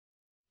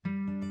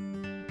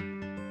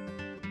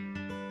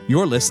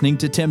You're listening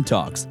to Tim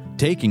Talks,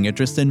 Taking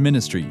Interest in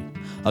Ministry,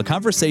 a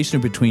conversation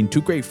between two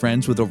great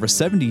friends with over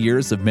 70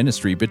 years of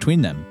ministry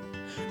between them.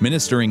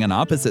 Ministering on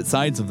opposite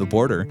sides of the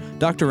border,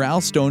 Dr. Al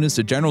Stone is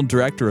the General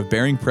Director of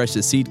Bearing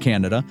Precious Seed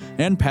Canada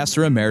and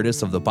Pastor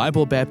Emeritus of the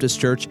Bible Baptist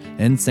Church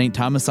in St.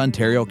 Thomas,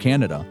 Ontario,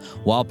 Canada,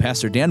 while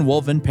Pastor Dan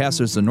Wolven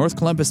pastors the North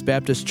Columbus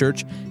Baptist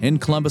Church in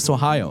Columbus,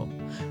 Ohio.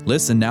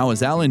 Listen now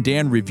as Al and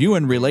Dan review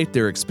and relate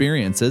their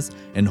experiences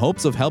in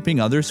hopes of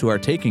helping others who are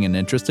taking an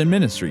interest in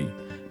ministry.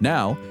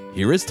 Now,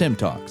 here is Tim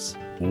Talks.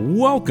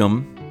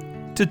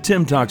 Welcome to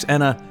Tim Talks,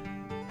 and a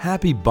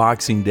happy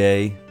Boxing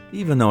Day,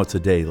 even though it's a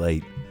day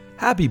late.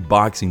 Happy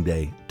Boxing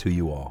Day to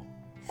you all.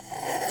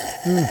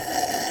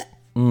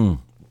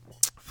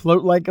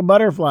 Float like a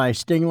butterfly,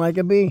 sting like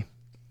a bee.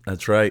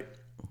 That's right.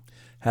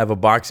 Have a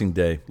Boxing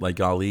Day like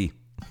Ali.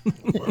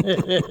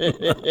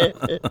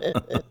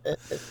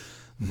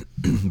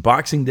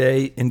 Boxing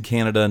Day in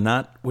Canada,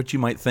 not what you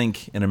might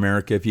think in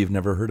America if you've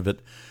never heard of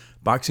it.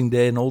 Boxing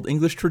Day, an old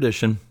English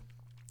tradition.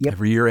 Yep.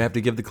 Every year I have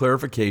to give the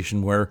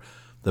clarification where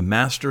the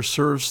master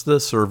serves the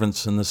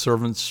servants and the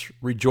servants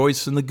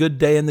rejoice in the good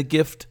day and the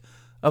gift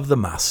of the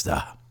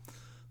master.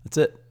 That's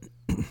it.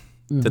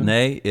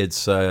 Today,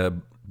 it's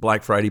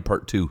Black Friday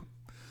Part 2.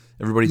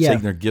 Everybody's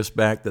taking their gifts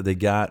back that they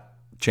got,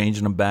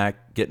 changing them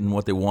back, getting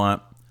what they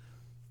want.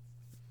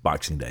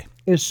 Boxing Day.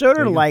 It's sort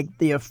of like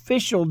the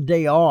official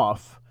day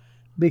off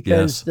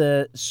because Yes.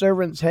 the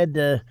servants had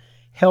to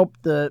help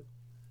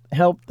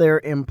their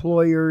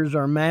employers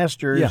or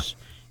masters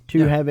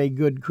to have a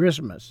good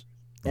Christmas.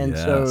 And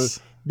so Yes.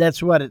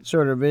 that's what it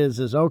sort of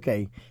is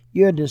okay,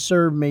 you had to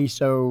serve me,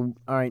 so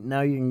all right,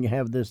 now you can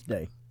have this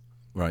day.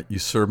 Right. You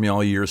serve me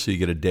all year, so you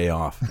get a day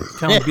off. It's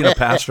kind of like being a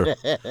pastor.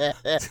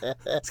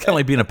 It's kind of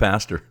like being a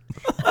pastor.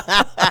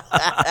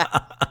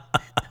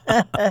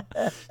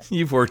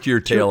 You've worked your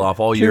tail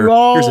off all year. To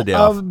all Here's a day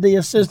off. of the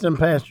assistant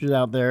pastors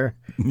out there,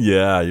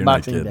 Yeah, you're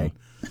Boxing not kidding. Day.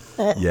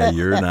 Yeah,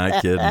 you're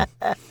not kidding.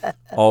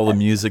 All the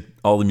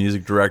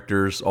music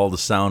directors, all the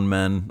sound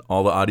men,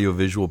 all the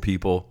audiovisual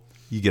people,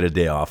 you get a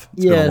day off.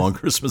 It's been Yes. a long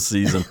Christmas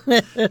season.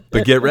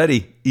 But get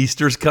ready.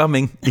 Easter's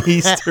coming.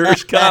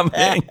 Easter's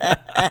coming.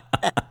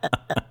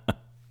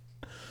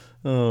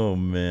 Oh,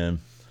 man.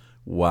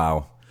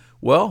 Wow.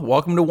 Well,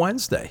 welcome to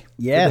Wednesday.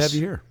 Good Yes. to have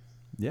you here.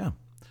 Yeah.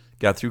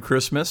 Got through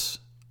Christmas.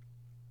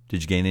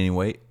 Did you gain any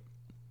weight?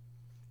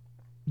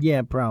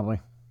 Yeah,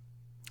 probably.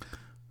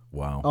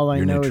 Wow. All I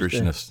You're a know is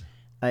nutritionist.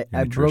 I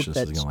Your broke nutritionist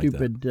that is gonna like that.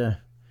 stupid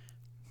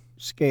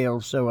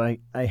scale, so I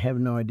have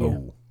no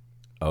idea.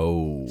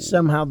 Oh.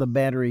 Somehow the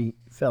battery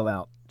fell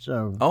out.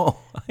 So Oh,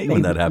 I hate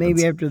when that happens.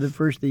 maybe after the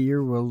first of the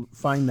year we'll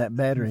find that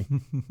battery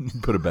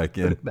Put it back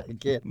in.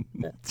 back in.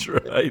 That's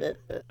right.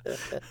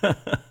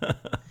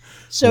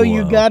 So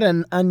you Wow. got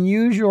an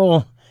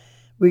unusual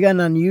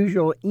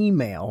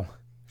email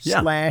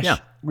Yeah.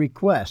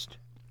 request.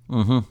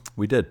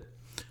 We did.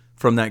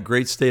 From that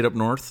great state up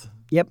north.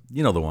 Yep.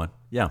 You know the one.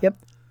 Yeah.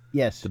 Yep.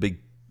 Yes. The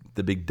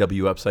big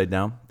W upside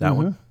down. That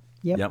one.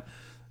 Yep.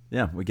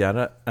 Yeah. We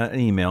got an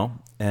email,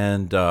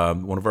 and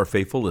one of our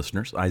faithful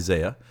listeners,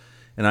 Isaiah,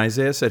 and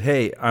Isaiah said,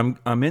 "Hey, I'm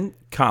in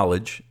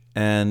college,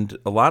 and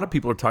a lot of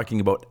people are talking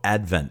about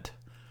Advent.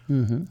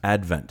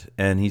 Advent."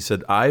 And he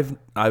said, I've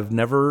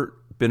never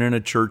been in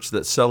a church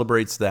that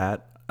celebrates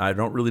that. I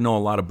don't really know a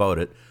lot about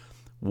it.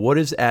 What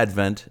is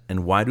Advent,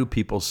 and why do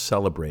people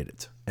celebrate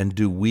it? And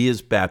do we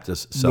as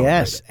Baptists celebrate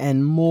Yes, it?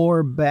 and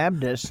more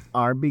Baptists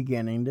are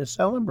beginning to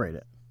celebrate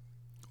it.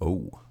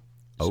 Oh.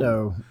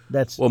 So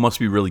that's Well, it must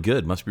be really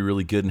good. Must be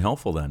really good and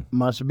helpful then.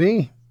 must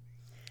be.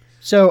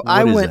 So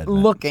I is went Advent?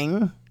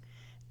 looking,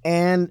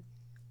 and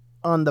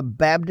on the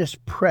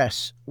Baptist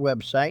Press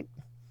website,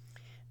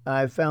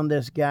 I found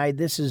this guy.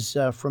 This is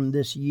from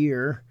this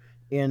year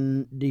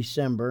in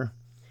December.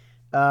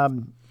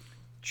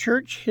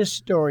 Church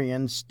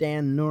historian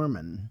Stan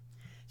Norman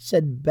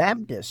said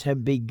Baptists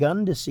have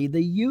begun to see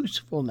the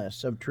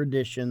usefulness of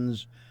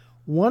traditions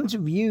once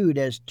viewed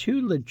as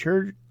too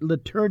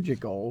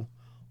liturgical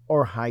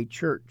or high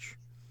church.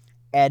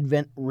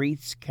 Advent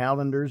wreaths,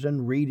 calendars,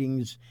 and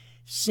readings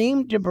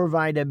seem to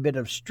provide a bit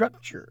of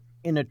structure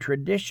in a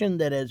tradition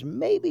that has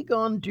maybe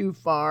gone too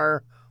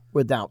far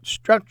without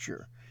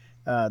structure.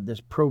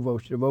 This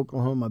provost of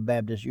Oklahoma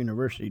Baptist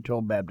University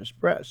told Baptist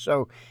Press.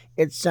 So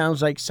it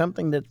sounds like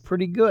something that's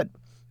pretty good.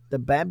 The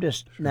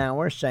Baptists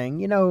now are saying,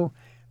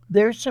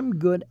 there's some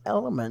good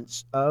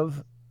elements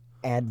of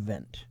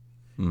Advent.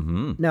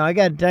 Mm-hmm. Now, I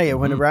got to tell you,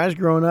 whenever I was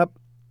growing up,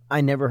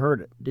 I never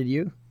heard it. Did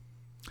you?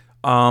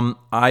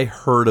 I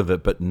heard of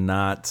it, but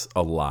not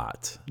a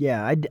lot.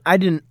 Yeah,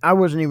 I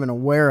wasn't even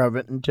aware of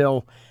it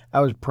until I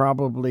was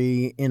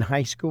probably in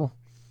high school.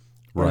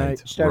 When I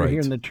started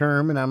hearing the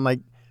term, and I'm like,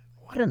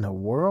 what in the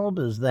world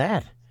is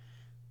that?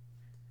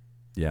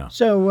 Yeah.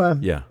 So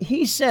Yeah.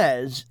 he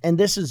says, and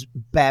this is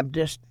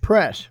Baptist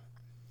Press,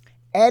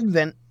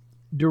 Advent,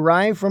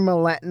 derived from a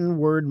Latin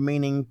word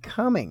meaning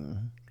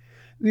coming,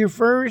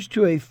 refers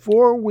to a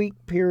 4-week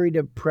period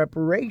of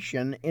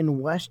preparation in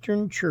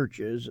Western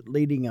churches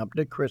leading up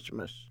to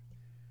Christmas.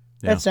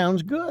 Yeah. That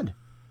sounds good.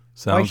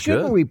 Sounds Why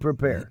shouldn't good. we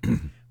prepare?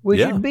 We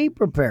Yeah. should be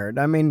prepared.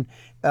 I mean,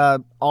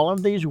 all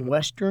of these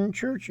Western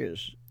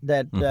churches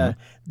that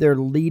they're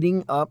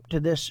leading up to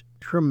this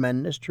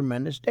tremendous,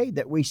 tremendous day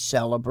that we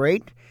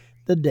celebrate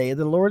the day of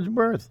the Lord's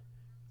birth.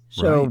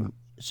 So Right.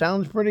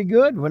 sounds pretty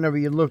good whenever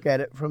you look at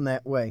it from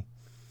that way.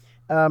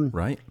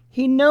 Right.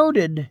 He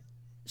noted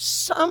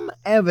some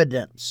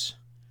evidence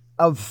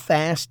of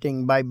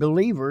fasting by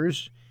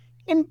believers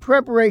in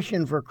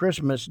preparation for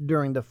Christmas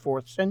during the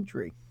 4th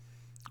century.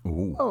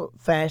 Ooh. Oh,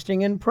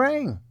 fasting and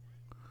praying.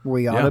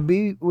 We ought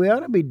Yeah.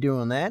 to be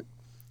doing that.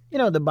 You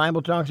know, the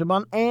Bible talks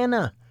about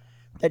Anna,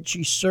 that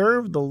she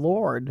served the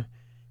Lord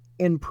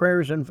in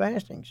prayers and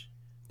fastings.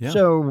 Yeah.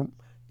 So,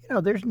 you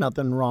know, there's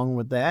nothing wrong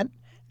with that.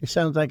 It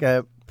sounds like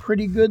a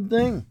pretty good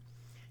thing.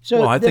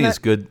 So Well, I then think it's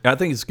good. I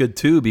think it's good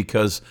too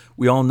because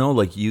we all know,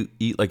 like, you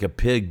eat like a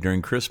pig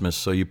during Christmas,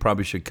 so you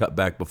probably should cut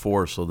back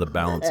before so the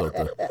balance out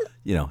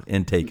the,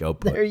 intake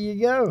output. There you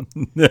go.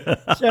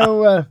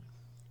 So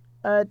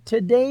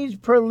today's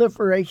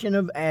proliferation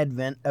of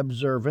Advent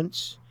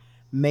observance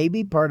may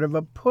be part of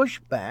a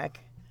pushback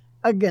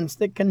against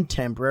the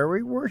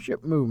contemporary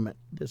worship movement,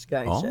 this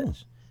guy Oh.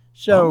 says.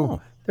 So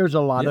Oh. there's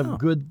a lot Yeah. of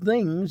good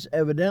things,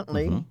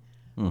 evidently,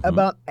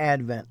 about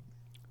Advent.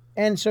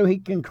 And so he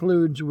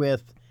concludes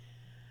with,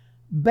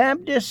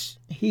 Baptists,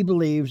 he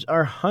believes,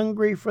 are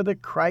hungry for the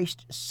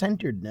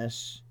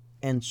Christ-centeredness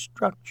and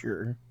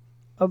structure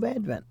of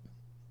Advent.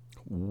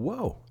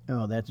 Whoa.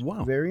 Oh, that's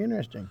Wow. very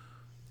interesting.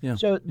 Yeah.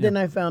 So then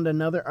I found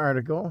another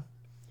article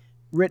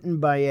written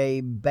by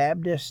a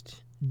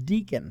Baptist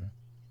deacon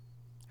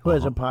who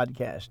has a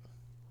podcast.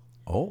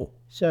 Oh.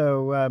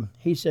 So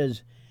he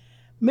says,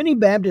 many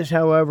Baptists,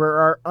 however,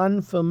 are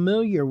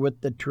unfamiliar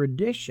with the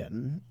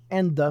tradition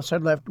and thus are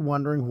left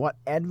wondering what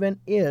Advent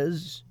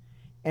is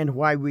and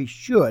why we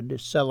should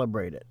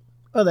celebrate it.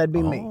 Oh, that'd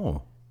be me.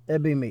 Oh.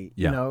 That'd be me.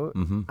 Yeah. You know,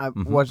 Mhm. I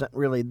wasn't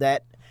really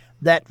that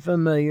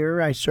familiar.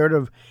 I sort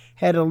of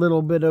had a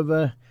little bit of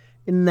a,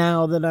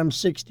 now that I'm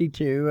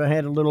 62, I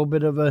had a little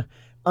bit of a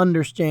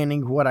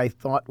understanding what I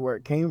thought where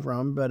it came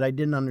from, but I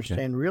didn't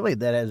understand really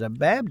that as a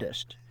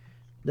Baptist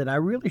that I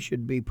really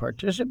should be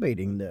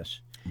participating in this.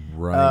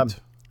 Right.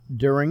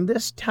 During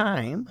this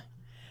time,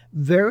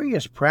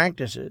 various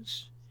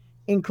practices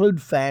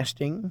include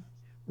fasting,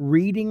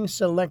 reading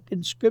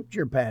selected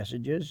scripture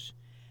passages,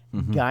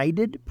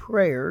 guided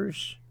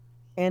prayers,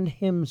 and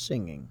hymn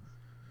singing.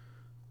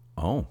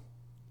 Oh.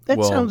 That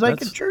Well, sounds like a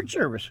that's- church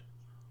service.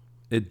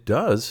 It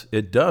does.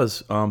 It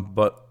does.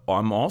 But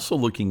I'm also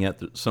looking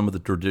at some of the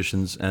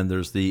traditions, and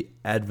there's the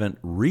Advent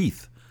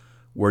wreath,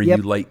 where Yep.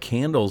 you light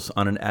candles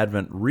on an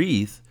Advent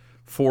wreath,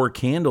 4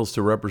 candles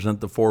to represent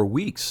the 4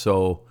 weeks.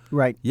 So,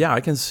 Right. yeah,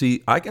 I can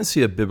see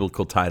a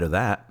biblical tie to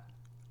that.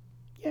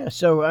 Yeah,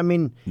 so I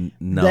mean,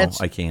 No, that's,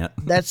 I can't.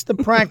 that's the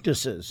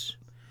practices.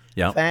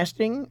 Yeah.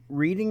 Fasting,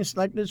 reading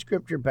selected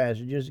scripture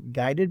passages,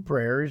 guided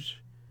prayers,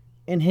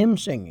 and hymn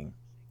singing.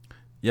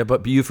 Yeah,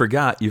 but you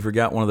forgot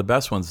one of the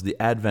best ones, the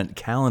Advent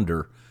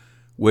calendar,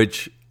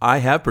 which I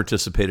have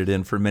participated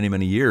in for many,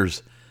 many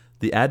years.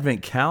 The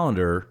Advent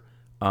calendar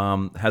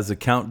has a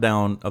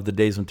countdown of the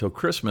days until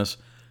Christmas.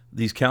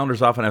 These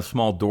calendars often have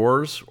small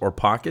doors or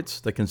pockets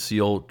that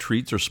conceal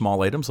treats or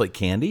small items like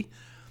candy.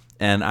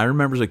 And I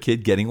remember as a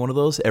kid getting one of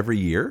those every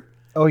year.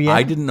 Oh, yeah?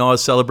 I didn't know I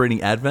was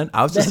celebrating Advent.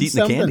 I was just That's eating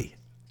something. the candy.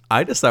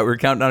 I just thought we were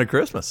counting down to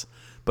Christmas.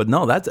 But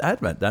no, that's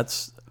Advent.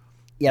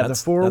 Yeah, the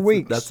 4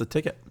 weeks. That's the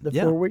ticket. the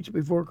Yeah. 4 weeks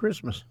before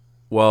Christmas.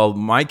 Well,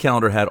 my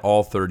calendar had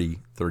all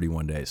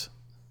 31 days.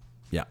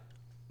 Yeah.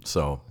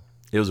 So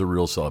it was a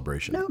real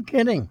celebration. No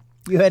kidding.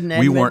 You had an We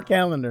Advent weren't-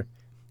 calendar.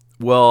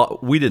 Well,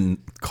 we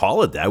didn't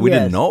call it that. We Yes.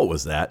 didn't know it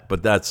was that,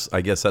 but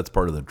I guess that's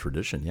part of the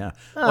tradition. Yeah.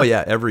 Oh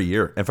yeah, every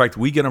year. In fact,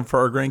 we get them for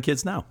our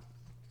grandkids now.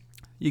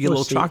 You get a Well,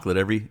 little see. chocolate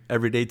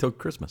every day till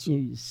Christmas.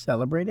 You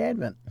celebrate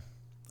Advent.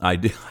 I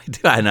do,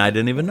 and I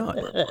didn't even know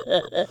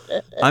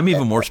it. I'm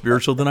even more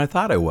spiritual than I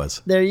thought I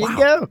was. There you Wow.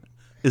 go.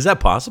 Is that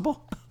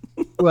possible?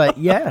 Well,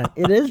 yeah,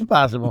 it is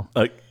possible.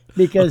 Like,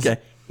 Because okay.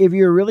 if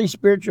you're really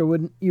spiritual,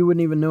 you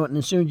wouldn't even know it. And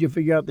as soon as you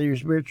figure out that you're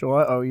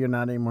spiritual, you're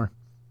not anymore.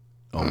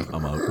 Oh,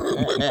 I'm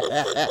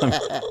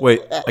out.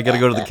 Wait, I got to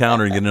go to the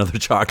counter and get another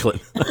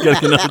chocolate. I got to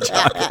get another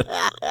chocolate.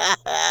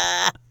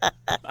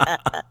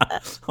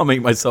 I'll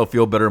make myself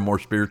feel better and more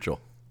spiritual.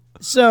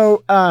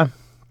 So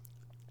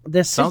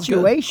the Sounds good.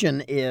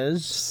 situation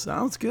is,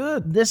 Sounds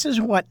good. this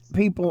is what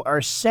people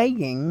are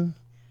saying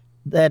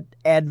that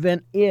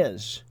Advent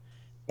is.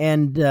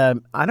 And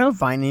I don't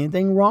find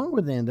anything wrong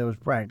with any of those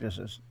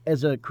practices.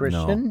 As a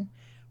Christian,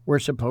 we're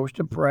supposed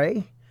to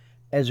pray.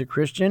 As a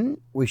Christian,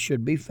 we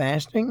should be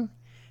fasting.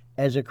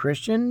 As a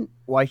Christian,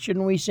 why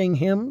shouldn't we sing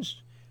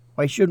hymns?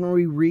 Why shouldn't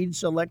we read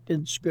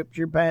selected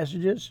scripture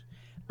passages?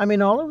 I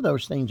mean, all of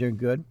those things are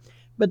good.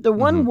 But the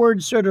one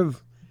word sort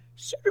of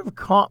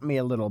caught me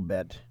a little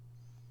bit,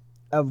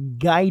 of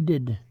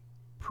guided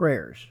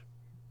prayers.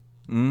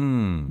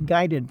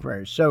 Guided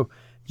prayers. So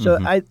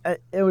I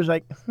it was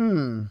like,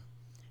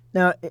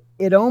 Now,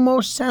 it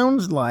almost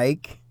sounds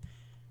like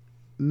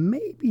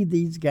maybe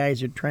these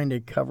guys are trying to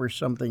cover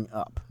something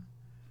up.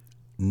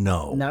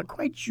 No. Not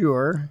quite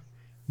sure,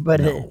 but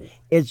No.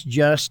 it's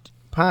just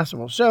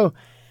possible. So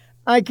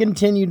I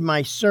continued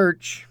my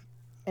search,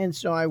 and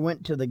so I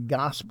went to the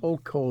Gospel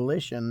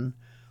Coalition.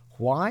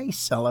 Why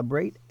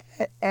celebrate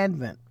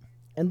Advent?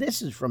 And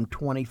this is from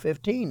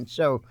 2015.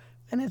 So,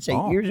 and it's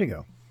 8 years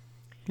ago.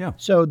 Yeah.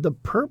 So the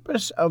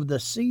purpose of the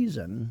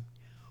season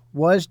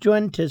was to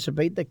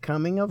anticipate the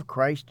coming of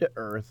Christ to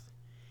earth.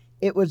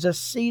 It was a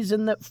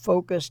season that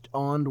focused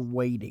on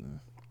waiting.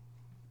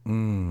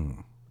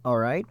 All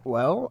right.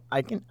 Well,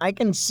 I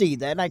can see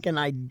that. I can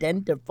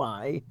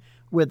identify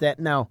with that.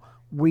 Now,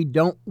 we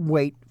don't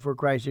wait for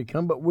Christ to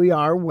come, but we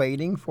are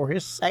waiting for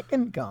his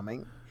second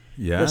coming.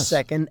 Yes. The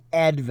second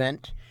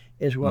advent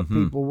is what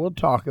people will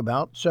talk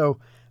about. So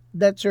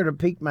that sort of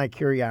piqued my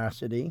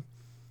curiosity.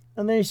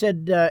 And then he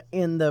said,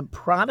 in the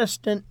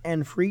Protestant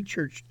and Free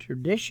Church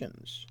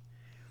traditions,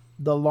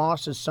 the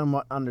loss is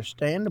somewhat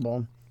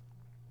understandable.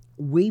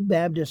 We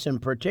Baptists in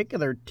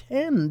particular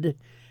tend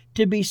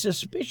to be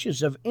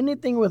suspicious of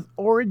anything with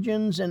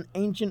origins in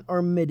ancient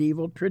or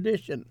medieval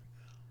tradition.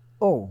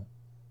 Oh,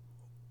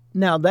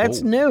 now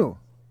that's new,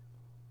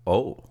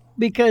 Oh,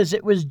 because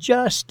it was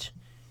just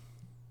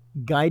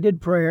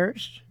guided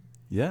prayers,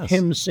 yes.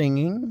 hymn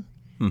singing,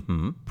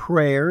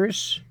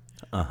 prayers,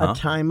 a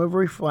time of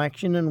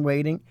reflection and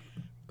waiting.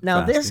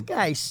 Now this Fasting.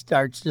 guy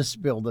starts to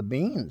spill the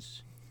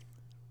beans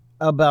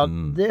about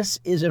this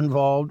is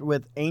involved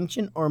with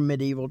ancient or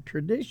medieval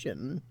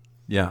tradition.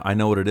 Yeah, I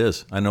know what it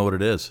is.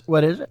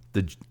 What is it?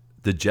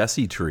 The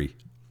Jesse tree.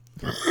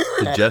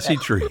 The Jesse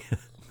tree.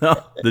 No,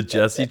 the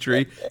Jesse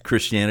tree,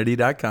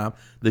 Christianity.com.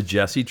 The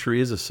Jesse tree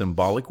is a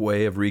symbolic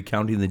way of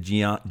recounting the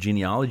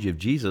genealogy of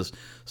Jesus,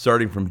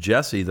 starting from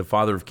Jesse, the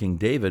father of King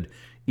David.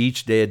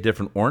 Each day a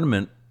different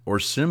ornament or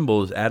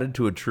symbol is added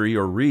to a tree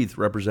or wreath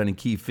representing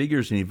key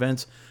figures and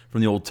events from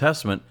the Old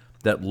Testament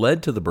that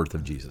led to the birth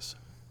of Jesus.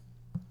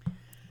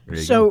 There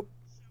you So go.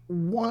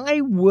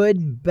 why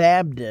would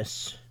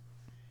Baptists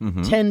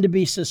tend to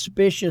be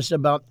suspicious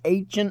about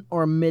ancient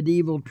or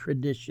medieval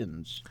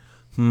traditions?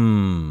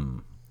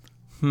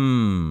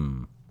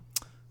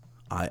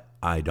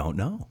 I don't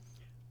know.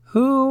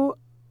 Who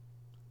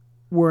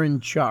were in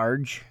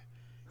charge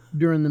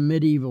during the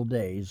medieval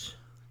days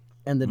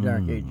and the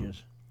Dark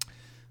Ages?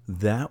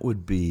 That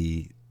would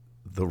be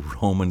the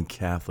Roman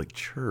Catholic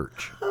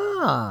Church.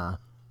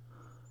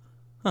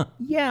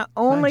 Yeah,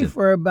 only Imagine.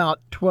 for about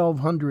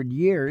 1,200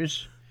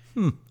 years,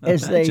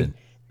 as Imagine.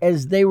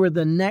 they were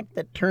the neck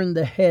that turned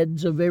the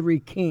heads of every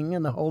king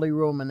in the Holy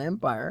Roman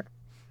Empire.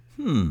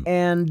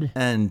 And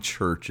And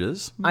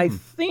churches. I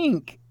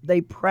think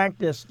they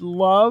practiced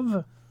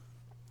love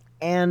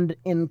and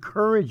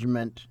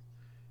encouragement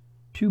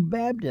to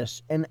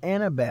Baptists and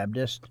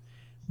Anabaptists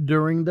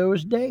during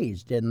those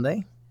days, didn't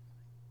they?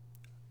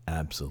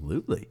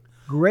 Absolutely.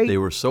 Great, They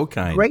were so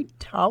kind. great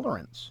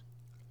tolerance.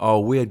 Oh,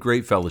 we had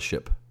great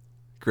fellowship.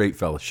 Great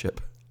fellowship.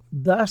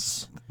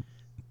 Thus,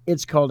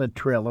 it's called a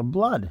trail of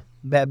blood.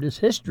 Baptist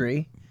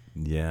history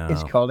Yeah.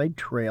 is called a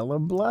trail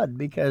of blood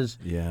because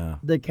Yeah.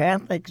 the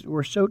Catholics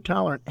were so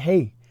tolerant.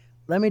 Hey,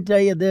 let me tell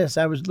you this.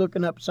 I was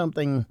looking up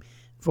something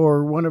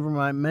for one of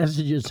my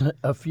messages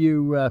a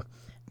few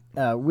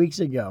weeks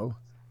ago,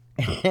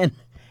 and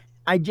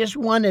I just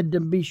wanted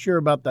to be sure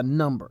about the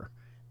number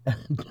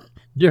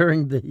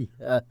during the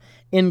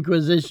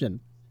Inquisition.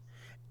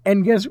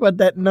 And guess what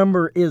that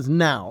number is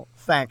now,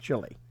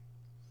 factually?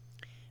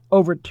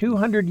 Over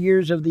 200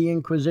 years of the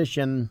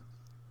Inquisition,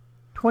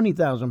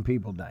 20,000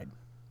 people died.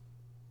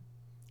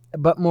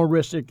 But more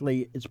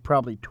realistically, it's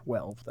probably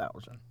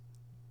 12,000.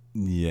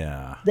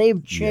 Yeah.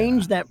 They've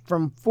changed that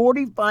from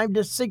 45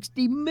 to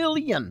 60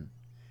 million.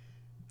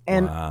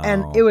 And Wow.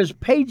 and it was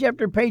page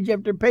after page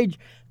after page.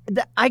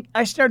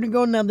 I started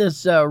going down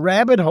this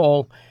rabbit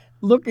hole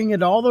looking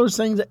at all those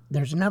things.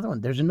 There's another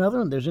one. There's another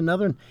one. There's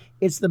another one.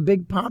 It's the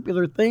big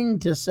popular thing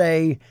to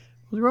say,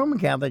 well, the Roman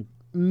Catholic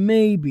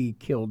maybe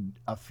killed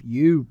a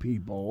few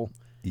people.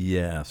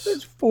 Yes.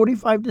 It's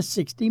 45 to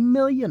 60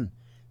 million.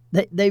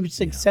 They've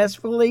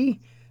successfully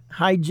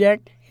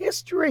hijacked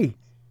history.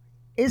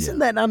 Isn't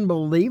that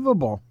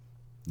unbelievable?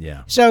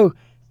 Yeah. So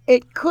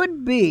it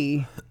could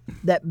be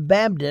that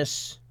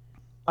Baptists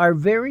are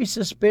very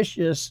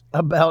suspicious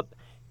about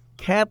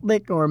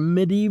Catholic or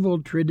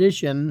medieval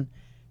tradition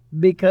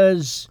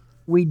because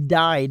we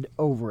died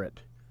over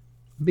it,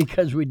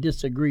 because we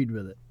disagreed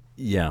with it.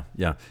 Yeah.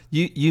 Yeah.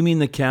 You mean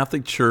the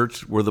Catholic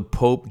Church where the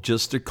Pope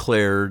just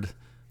declared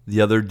the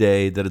other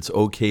day that it's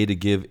okay to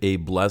give a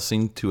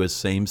blessing to a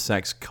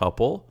same-sex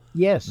couple?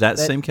 Yes. That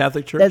same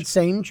Catholic Church? That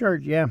same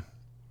church, yeah.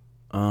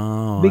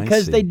 Oh,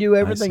 Because I they see. do I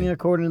everything see.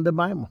 according to the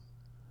Bible.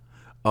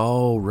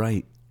 Oh,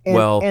 right. And,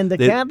 and the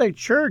they- Catholic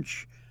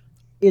Church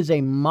is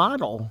a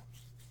model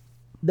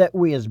that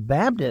we as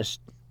Baptists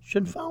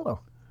should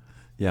follow.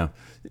 Yeah.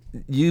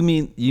 You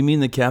mean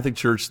the Catholic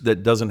Church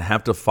that doesn't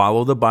have to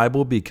follow the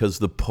Bible because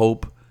the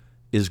Pope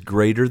is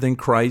greater than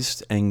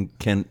Christ and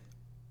can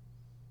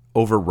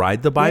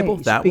override the Bible? Yeah,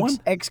 he that speaks one?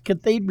 ex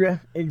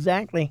cathedra,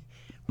 exactly.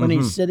 When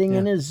he's sitting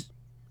in his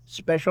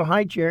special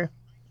high chair.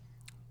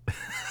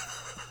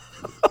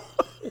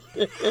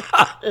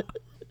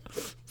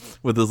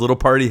 with his little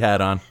party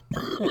hat on.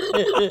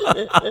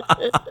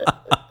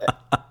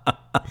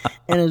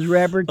 And his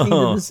rapper key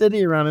to the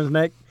city around his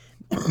neck.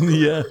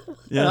 Yeah.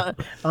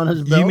 On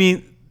his belt.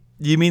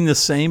 You mean the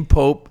same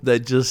Pope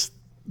that just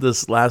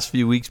this last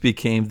few weeks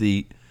became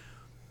the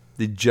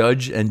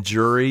judge and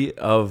jury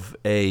of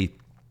I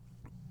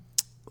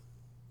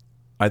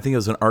think it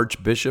was an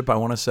archbishop, I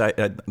want to say,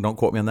 don't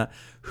quote me on that,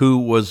 who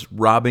was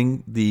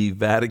robbing the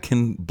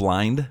Vatican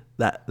blind,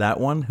 that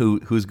one,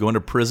 who's going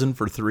to prison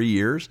for 3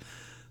 years?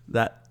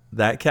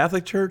 That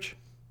Catholic Church?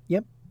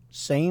 Yep.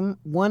 Same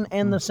one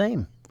and the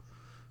same.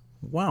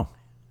 Wow.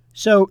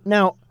 So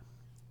now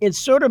it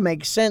sort of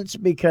makes sense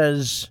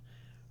because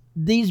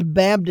these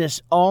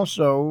Baptists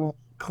also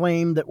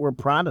claim that we're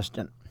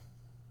Protestant.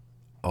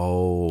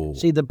 Oh,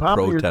 See, the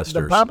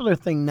protesters. popular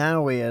thing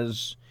now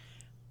is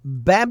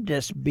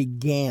Baptists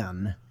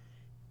began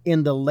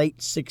in the late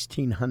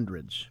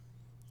 1600s.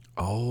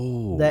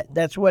 Oh.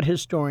 That's what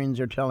historians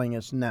are telling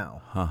us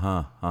now.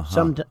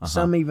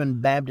 Some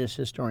even Baptist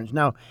historians.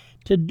 Now,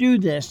 to do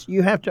this,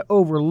 you have to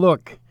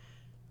overlook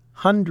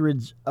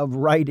hundreds of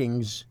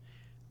writings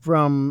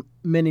from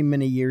many,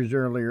 many years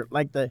earlier,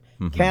 like the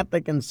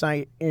Catholic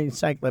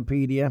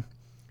Encyclopedia,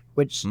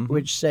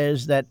 which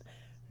says that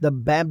the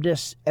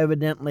Baptists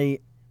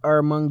evidently are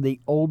among the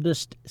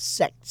oldest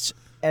sects,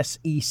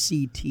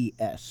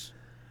 S-E-C-T-S.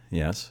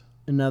 Yes.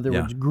 In other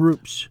words,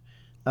 groups.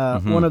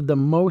 One of the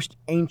most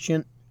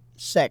ancient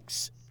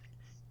sects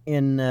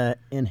in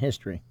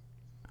history.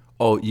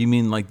 Oh, you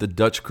mean like the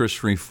Dutch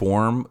Christian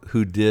Reform,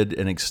 who did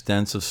an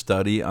extensive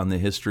study on the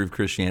history of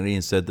Christianity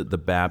and said that the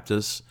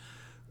Baptists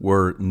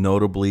were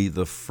notably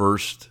the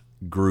first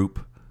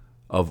group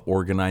of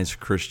organized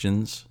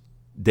Christians,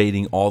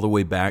 dating all the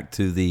way back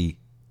to the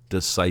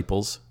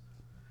disciples?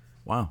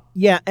 Wow.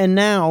 Yeah, and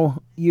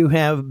now you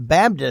have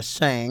Baptists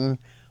saying,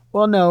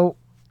 well, no,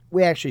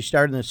 we actually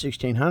started in the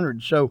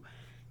 1600s. So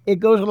it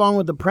goes along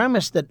with the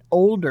premise that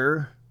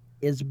older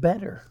is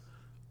better.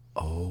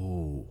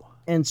 Oh.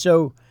 And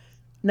so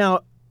now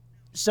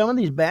some of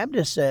these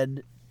Baptists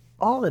said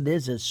all it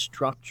is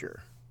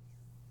structure.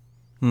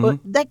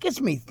 But that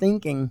gets me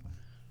thinking,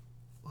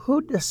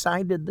 who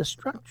decided the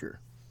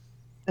structure?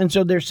 And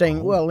so they're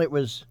saying, well, it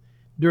was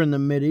during the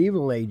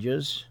medieval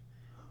ages,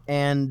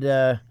 and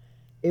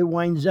it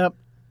winds up,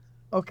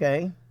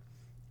 okay.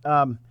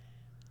 It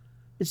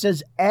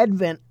says,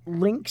 Advent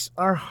links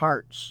our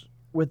hearts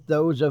with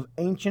those of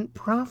ancient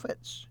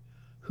prophets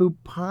who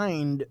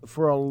pined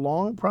for a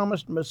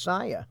long-promised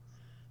Messiah,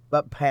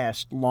 but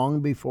passed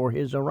long before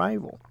his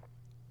arrival.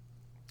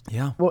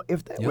 Yeah. Well,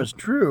 if that was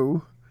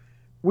true,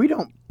 we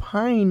don't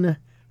pine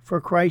for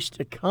Christ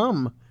to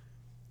come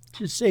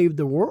to save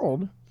the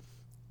world.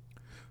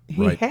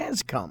 He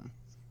has come.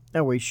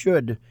 Now we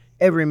should,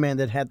 every man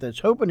that hath this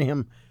hope in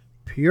him,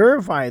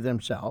 purify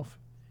themselves,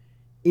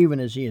 even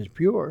as he is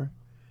pure,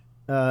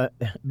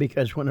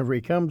 because whenever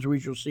he comes, we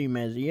shall see him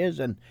as he is,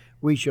 and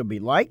we shall be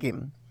like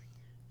him.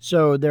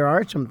 So there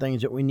are some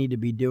things that we need to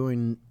be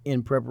doing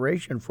in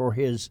preparation for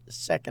his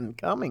second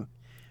coming,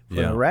 for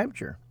the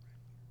rapture.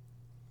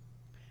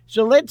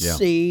 So let's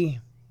see.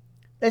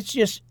 Let's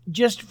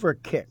just for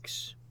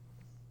kicks,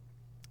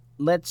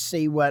 let's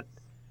see what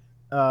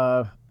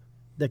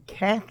the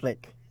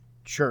Catholic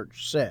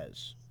Church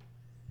says.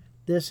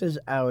 This is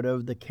out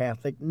of the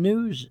Catholic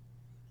News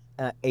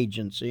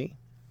Agency.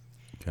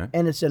 Okay.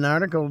 And it's an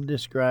article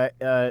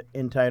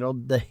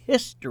entitled The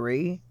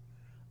History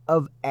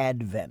of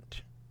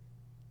Advent.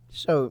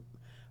 So,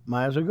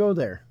 might as well go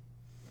there.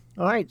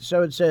 All right,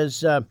 so it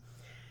says,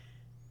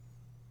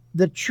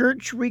 the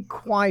church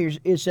requires,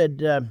 it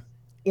said,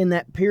 in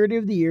that period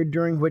of the year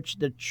during which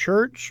the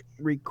church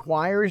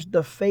requires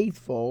the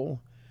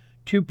faithful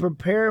to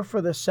prepare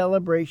for the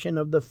celebration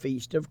of the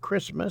feast of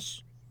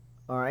Christmas.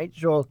 All right,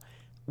 so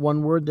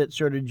one word that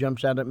sort of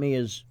jumps out at me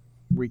is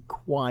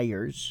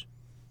requires.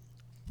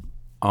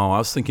 Oh, I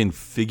was thinking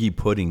figgy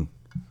pudding.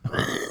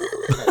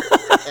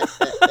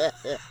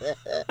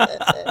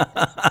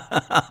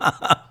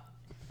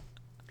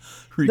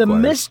 The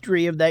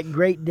mystery of that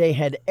great day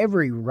had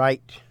every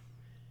right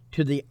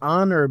to the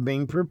honor of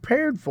being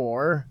prepared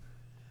for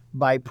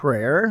by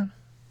prayer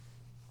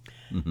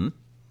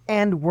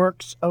and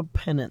works of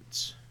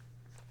penance.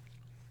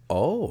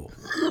 Oh,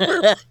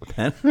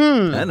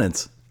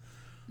 penance.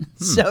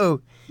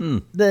 So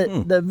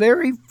the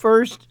very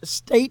first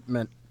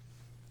statement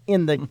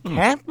in the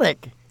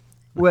Catholic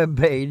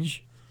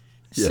webpage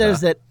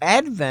says that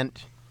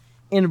Advent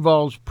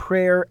involves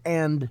prayer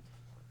and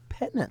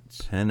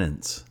penance.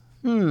 Penance.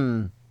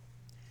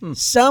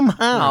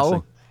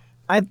 Somehow,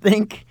 I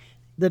think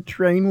the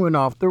train went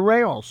off the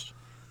rails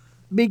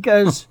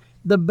because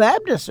the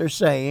Baptists are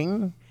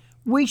saying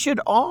we should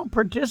all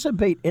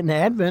participate in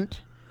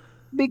Advent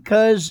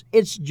because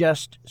it's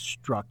just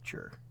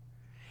structure.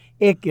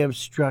 It gives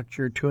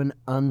structure to an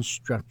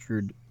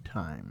unstructured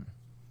time.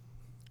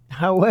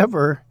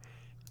 However,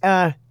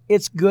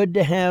 it's good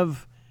to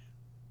have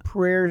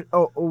prayers.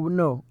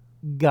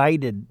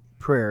 Guided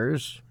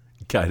prayers.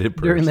 Guided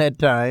prayers During that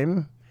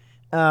time,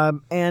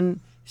 and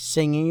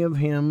singing of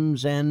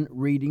hymns and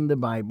reading the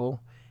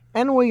Bible.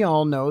 And we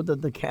all know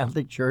that the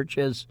Catholic Church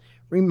has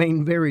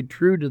remained very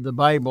true to the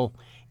Bible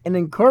and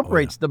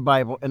incorporates the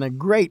Bible in a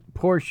great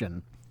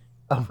portion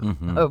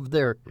of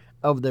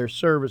their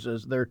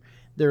services, their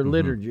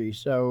liturgy.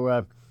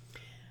 So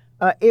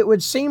it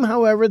would seem,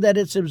 however, that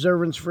its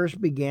observance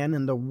first began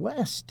in the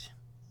West,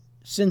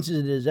 since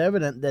it is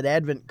evident that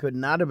Advent could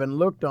not have been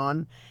looked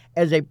on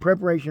as a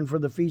preparation for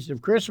the Feast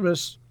of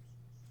Christmas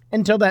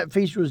until that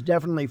feast was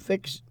definitely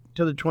fixed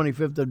to the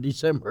 25th of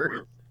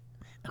December.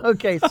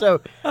 Okay,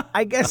 so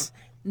I guess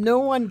no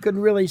one could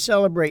really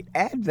celebrate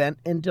Advent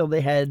until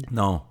they had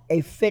a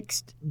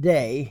fixed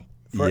day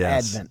for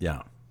Advent.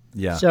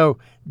 Yeah. So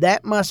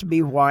that must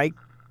be why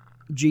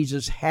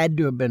Jesus had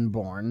to have been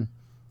born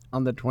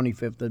on the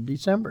 25th of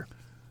December.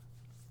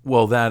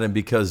 Well, that, and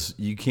because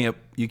you can't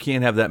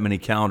have that many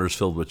calendars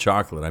filled with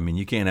chocolate. I mean,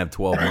 you can't have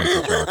 12 months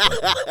of chocolate.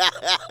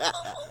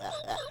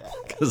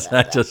 Because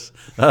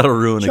that'll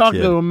ruin a kid.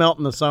 Chocolate will melt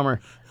in the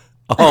summer.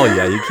 Oh,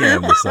 yeah, you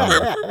can't have the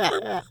summer.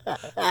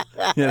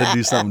 You got to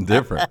do something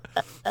different.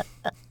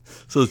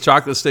 So the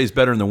chocolate stays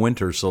better in the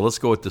winter, so let's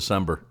go with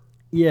December.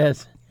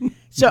 Yes.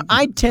 So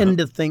I tend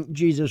to think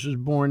Jesus was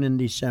born in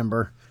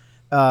December.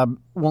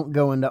 Won't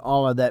go into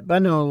all of that, but I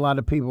know a lot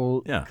of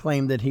people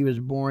claim that he was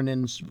born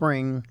in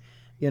spring,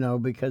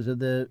 because of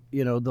the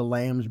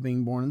lambs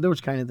being born,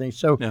 those kind of things.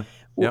 So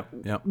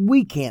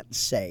we can't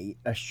say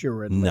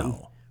assuredly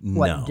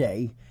what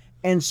day.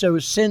 And so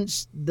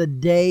since the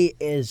day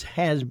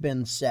has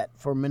been set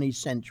for many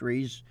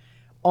centuries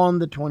on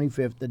the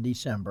 25th of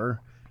December,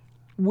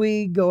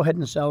 we go ahead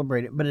and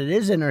celebrate it. But it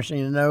is interesting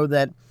to know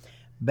that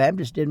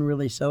Baptists didn't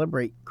really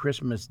celebrate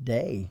Christmas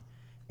Day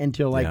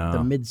until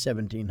the mid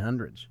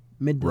 1700s,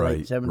 mid to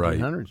late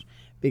 1700s,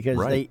 because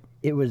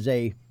it was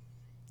a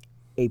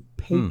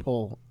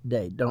papal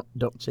day.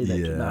 Don't say that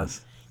too loud.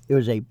 It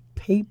was a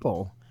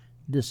papal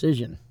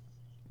decision.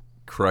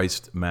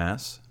 Christ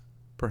Mass,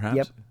 perhaps.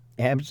 Yep,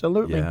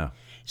 absolutely. Yeah.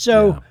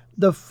 So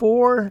the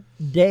 4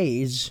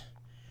 days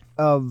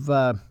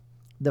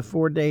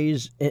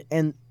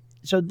and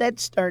so that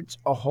starts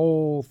a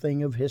whole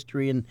thing of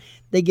history, and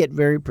they get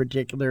very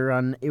particular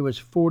on it was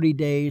 40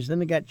 days,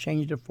 then it got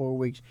changed to 4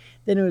 weeks,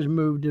 then it was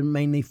moved to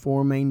mainly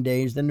 4 main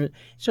days,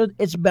 so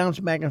it's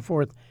bounced back and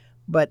forth.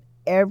 But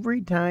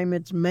every time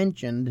it's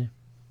mentioned,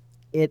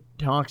 it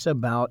talks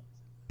about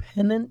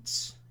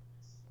penance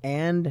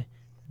and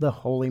the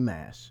Holy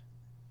Mass.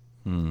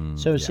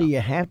 See, you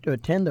have to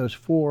attend those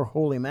 4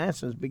 Holy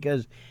Masses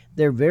because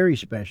they're very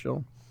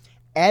special.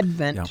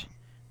 Advent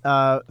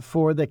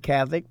for the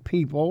Catholic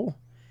people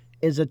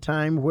is a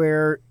time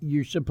where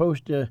you're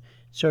supposed to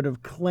sort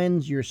of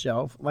cleanse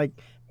yourself. Like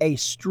a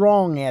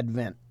strong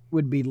Advent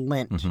would be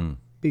Lent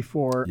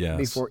before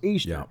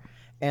Easter. Yeah.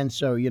 And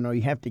so,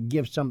 you have to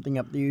give something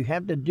up. You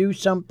have to do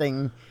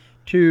something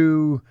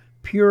to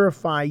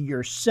purify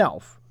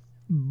yourself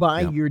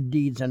by your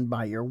deeds and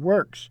by your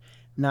works,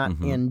 not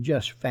in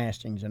just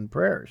fastings and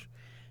prayers.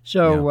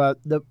 So,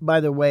 by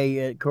the way,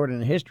 according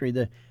to history,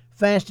 the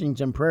fastings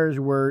and prayers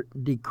were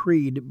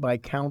decreed by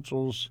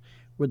councils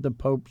with the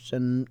popes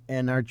and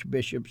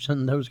archbishops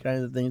and those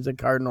kinds of things, the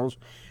cardinals.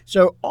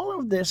 So all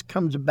of this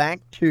comes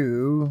back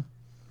to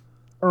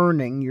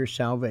earning your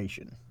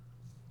salvation.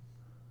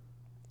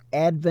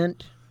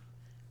 Advent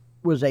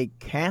was a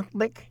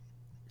Catholic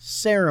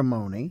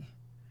ceremony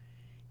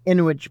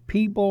in which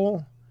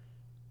people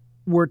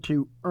were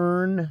to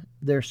earn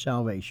their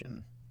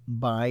salvation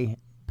by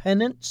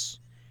penance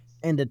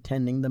and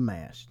attending the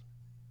Mass.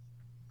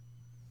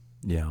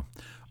 Yeah.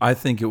 I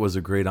think it was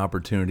a great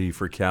opportunity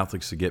for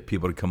Catholics to get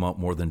people to come out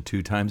more than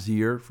 2 times a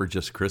year for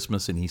just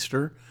Christmas and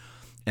Easter,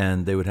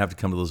 and they would have to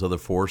come to those other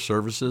 4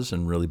 services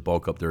and really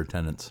bulk up their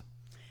attendance.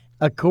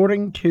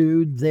 According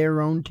to their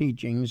own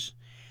teachings,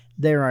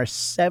 there are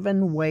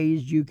 7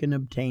 ways you can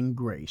obtain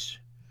grace,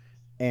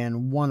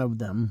 and one of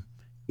them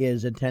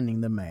is attending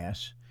the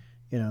Mass.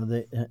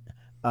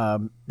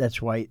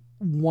 That's why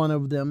one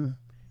of them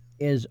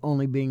is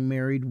only being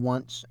married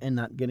once and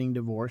not getting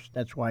divorced.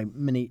 That's why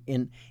many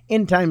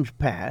in times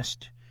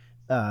past,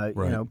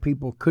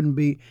 people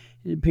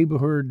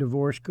who are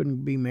divorced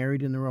couldn't be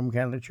married in the Roman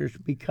Catholic Church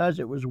because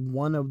it was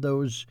one of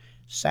those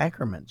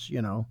sacraments.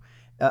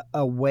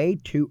 A way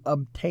to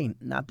obtain,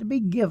 not to be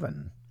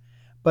given,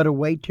 but a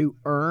way to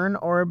earn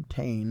or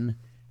obtain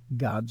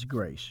God's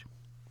grace.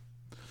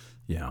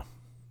 Yeah.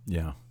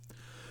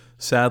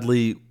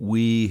 Sadly,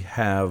 we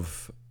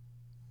have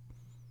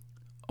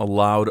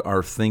allowed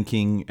our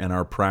thinking and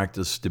our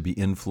practice to be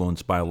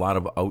influenced by a lot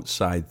of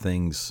outside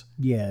things,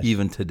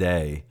 even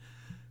today,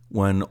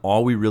 when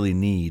all we really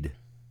need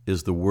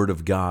is the Word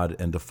of God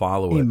and to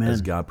follow it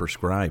as God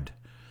prescribed.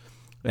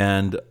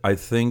 And I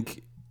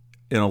think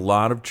in a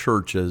lot of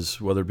churches,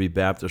 whether it be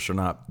Baptist or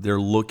not, they're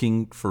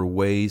looking for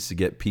ways to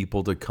get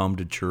people to come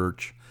to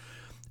church,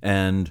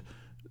 and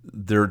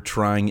they're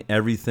trying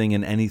everything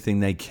and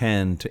anything they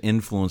can to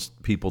influence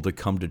people to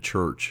come to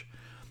church.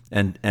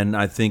 And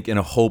I think in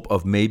a hope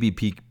of maybe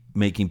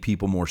making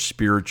people more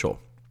spiritual.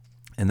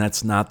 And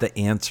that's not the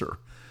answer.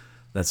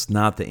 That's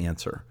not the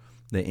answer.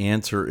 The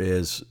answer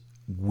is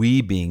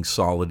we being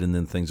solid in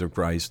the things of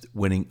Christ,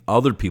 winning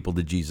other people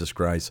to Jesus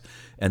Christ,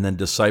 and then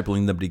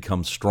discipling them to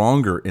become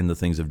stronger in the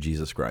things of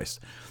Jesus Christ.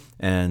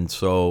 And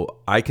so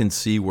I can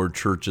see where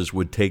churches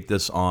would take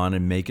this on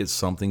and make it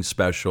something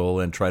special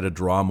and try to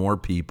draw more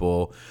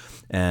people.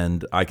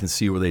 And I can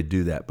see where they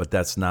do that. But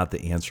that's not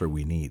the answer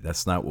we need.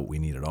 That's not what we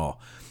need at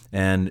all.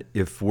 And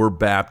if we're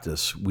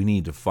Baptists, we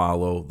need to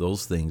follow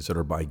those things that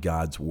are by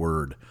God's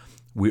word.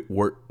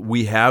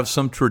 We have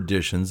some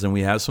traditions and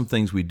we have some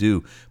things we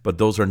do, but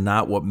those are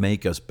not what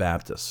make us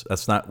Baptists.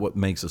 That's not what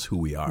makes us who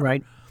we are.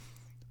 Right.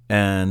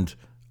 And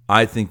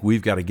I think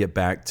we've got to get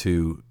back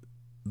to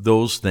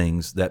those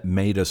things that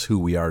made us who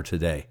we are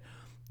today.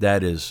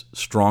 That is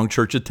strong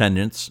church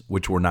attendance,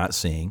 which we're not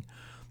seeing.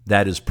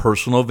 That is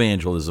personal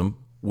evangelism,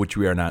 which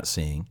we are not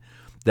seeing.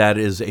 That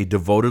is a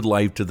devoted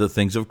life to the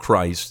things of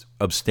Christ,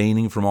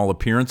 abstaining from all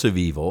appearance of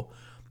evil.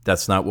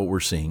 That's not what we're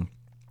seeing.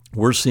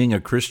 We're seeing a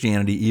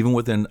Christianity, even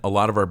within a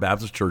lot of our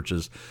Baptist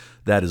churches,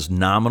 that is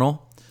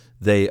nominal.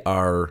 They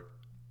are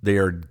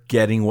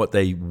getting what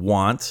they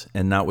want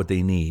and not what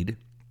they need.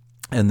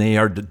 And they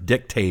are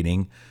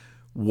dictating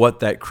what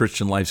that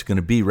Christian life's going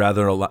to be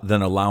rather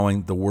than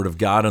allowing the Word of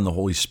God and the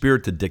Holy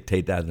Spirit to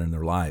dictate that in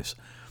their lives.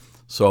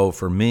 So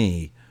for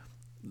me,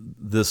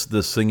 this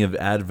thing of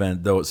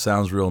Advent, though it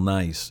sounds real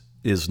nice,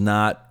 is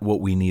not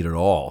what we need at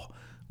all.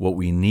 What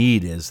we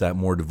need is that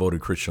more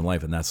devoted Christian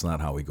life, and that's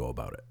not how we go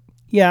about it.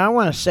 Yeah, I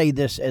want to say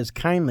this as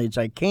kindly as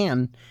I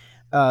can.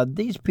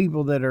 These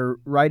people that are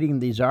writing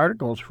these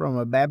articles from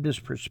a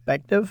Baptist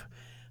perspective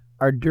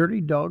are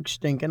dirty dog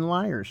stinking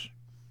liars.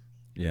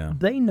 Yeah.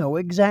 They know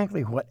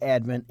exactly what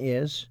Advent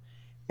is,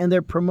 and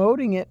they're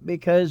promoting it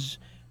because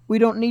we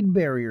don't need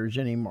barriers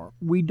anymore.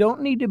 We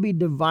don't need to be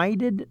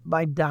divided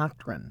by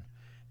doctrine.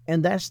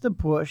 And that's the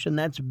push, and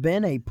that's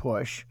been a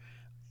push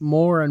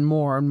more and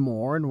more and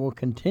more, and will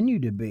continue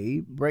to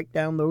be. Break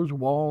down those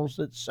walls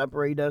that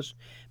separate us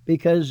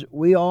because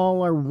we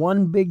all are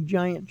one big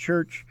giant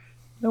church.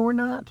 No, we're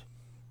not.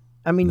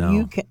 I mean,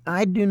 No.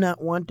 I do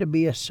not want to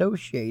be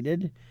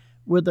associated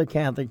with the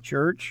Catholic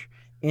Church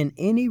in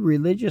any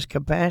religious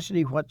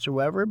capacity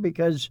whatsoever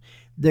because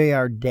they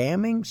are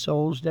damning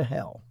souls to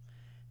hell.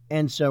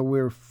 And so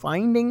we're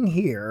finding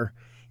here,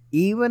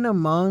 even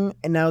among,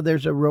 and now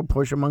there's a real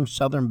push among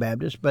Southern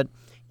Baptists, but,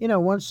 you know,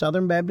 once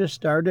Southern Baptists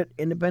started,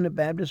 Independent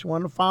Baptists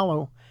want to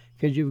follow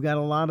because you've got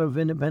a lot of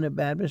Independent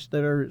Baptists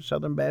that are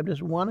Southern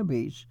Baptist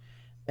wannabes.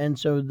 And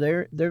so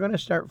they're going to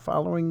start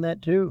following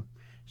that too.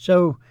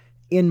 So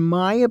in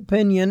my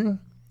opinion,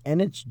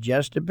 and it's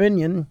just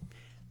opinion,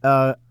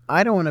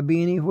 I don't want to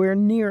be anywhere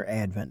near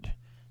Advent,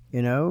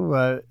 you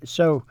know.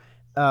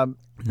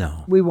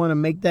 No. We want to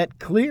make that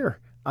clear.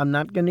 I'm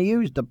not going to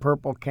use the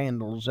purple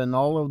candles and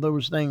all of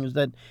those things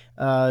that,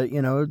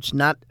 it's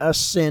not a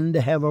sin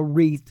to have a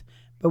wreath,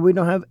 but we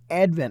don't have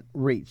Advent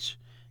wreaths.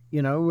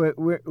 You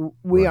know,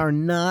 we are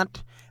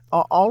not,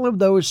 all of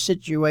those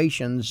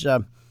situations,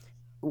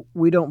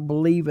 we don't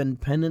believe in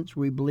penance.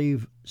 We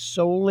believe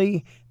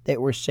solely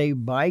that we're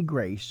saved by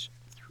grace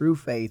through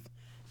faith,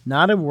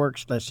 not of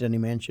works, lest any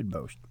man should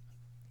boast.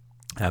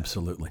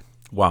 Absolutely.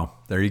 Wow.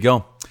 There you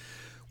go.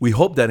 We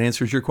hope that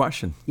answers your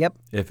question. Yep.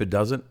 If it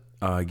doesn't,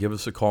 give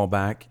us a call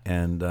back,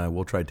 and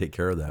we'll try to take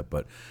care of that.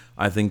 But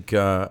I think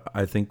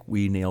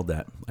we nailed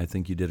that. I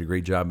think you did a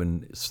great job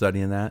in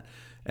studying that.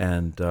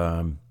 And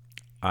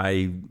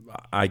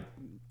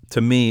to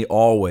me,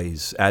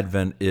 always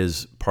Advent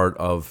is part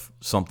of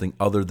something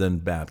other than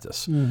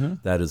Baptists. Mm-hmm.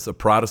 That is the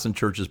Protestant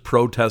churches,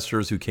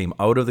 protesters who came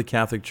out of the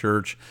Catholic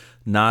Church,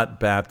 not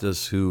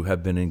Baptists who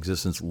have been in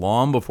existence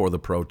long before the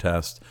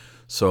protest.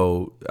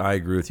 So I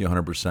agree with you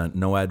 100%.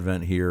 No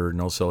Advent here,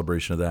 no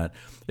celebration of that,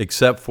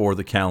 except for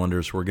the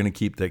calendars. We're going to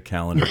keep that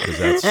calendar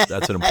because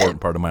that's an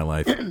important part of my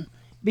life.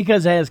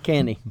 Because it has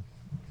candy.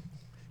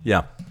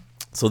 Yeah.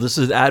 So this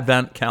is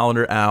Advent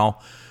Calendar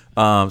Al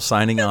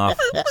signing off,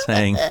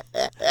 saying,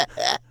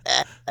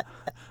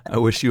 I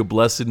wish you a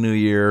blessed new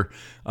year.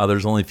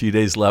 There's only a few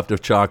days left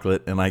of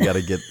chocolate, and I got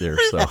to get there.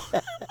 So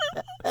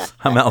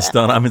I'm Al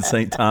Stone. I'm in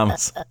St.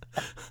 Thomas.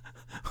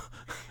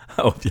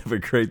 I hope you have a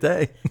great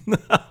day.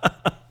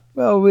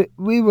 Well,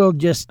 we will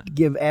just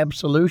give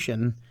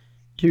absolution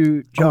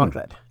to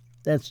chocolate.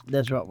 That's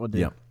what we'll do.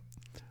 Yeah.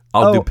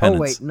 I'll do penance.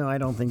 Oh, wait. No, I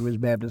don't think His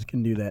Baptists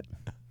can do that.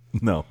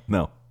 No.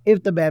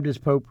 If the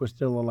Baptist Pope was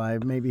still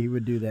alive, maybe he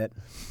would do that.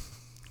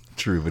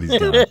 True, but he's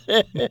gone.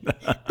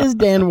 This is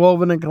Dan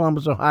Wolven in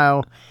Columbus,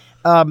 Ohio.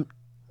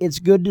 It's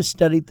good to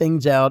study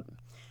things out,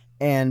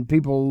 and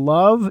people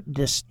love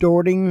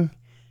distorting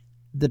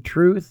the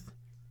truth,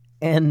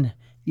 and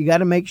you got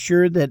to make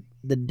sure that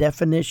the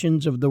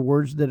definitions of the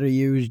words that are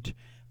used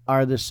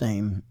are the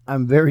same.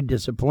 I'm very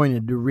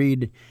disappointed to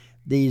read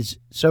these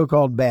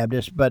so-called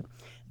Baptists, but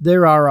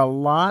there are a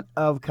lot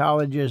of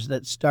colleges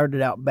that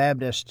started out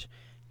Baptist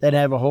that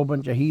have a whole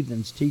bunch of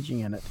heathens teaching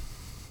in it.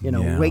 You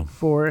know, Yeah. Wake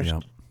Forest,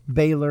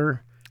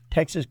 Baylor,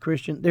 Texas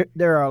Christian.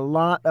 There are a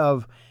lot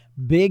of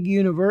big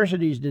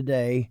universities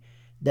today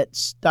that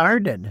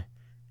started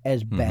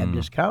as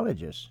Baptist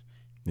colleges,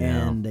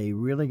 Yeah. and they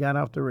really got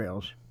off the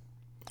rails.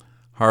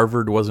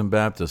 Harvard wasn't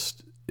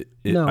Baptist.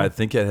 No. I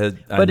think it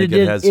had. But it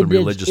had some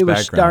religious it was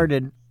background.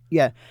 started.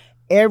 Yeah,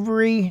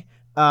 every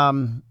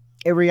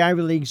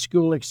Ivy League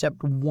school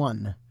except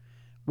one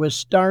was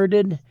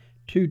started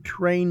to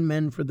train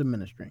men for the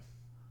ministry.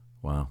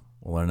 Wow.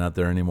 Well, they're not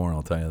there anymore.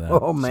 I'll tell you that.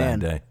 Oh,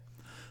 man. Sad day.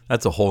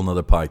 That's a whole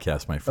nother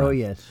podcast, my friend. Oh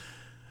yes.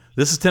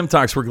 This is Tim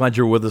Talks. We're glad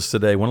you're with us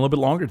today. Went a little bit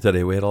longer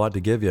today. We had a lot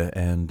to give you,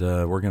 and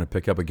we're going to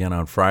pick up again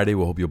on Friday.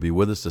 We hope you'll be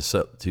with us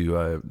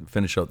to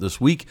finish out this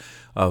week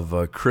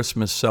of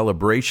Christmas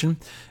celebration,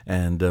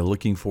 and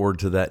looking forward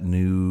to that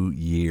new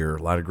year.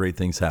 A lot of great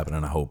things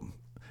happening, I hope.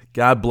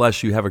 God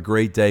bless you. Have a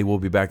great day. We'll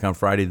be back on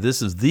Friday.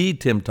 This is the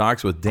Tim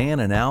Talks with Dan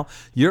and Al,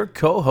 your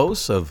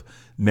co-hosts of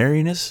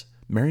Merriness.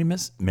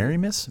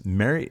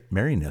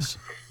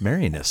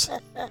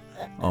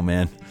 Oh,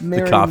 man.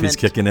 The coffee's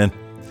kicking in.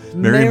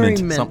 Merriment,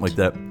 something like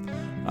that.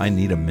 I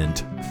need a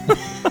mint.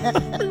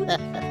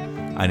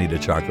 I need a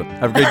chocolate.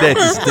 Have a great day.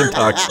 This is Tim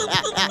Talks.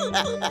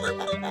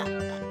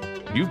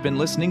 You've been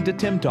listening to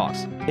Tim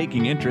Talks,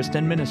 taking interest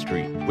in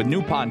ministry, with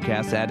new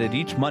podcasts added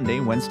each Monday,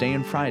 Wednesday,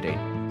 and Friday.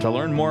 To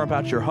learn more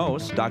about your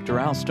hosts, Dr.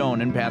 Al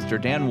Stone and Pastor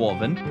Dan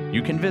Wolven,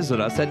 you can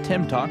visit us at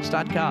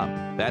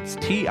timtalks.com. That's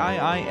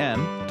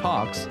TIIM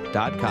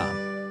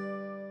Talks.com.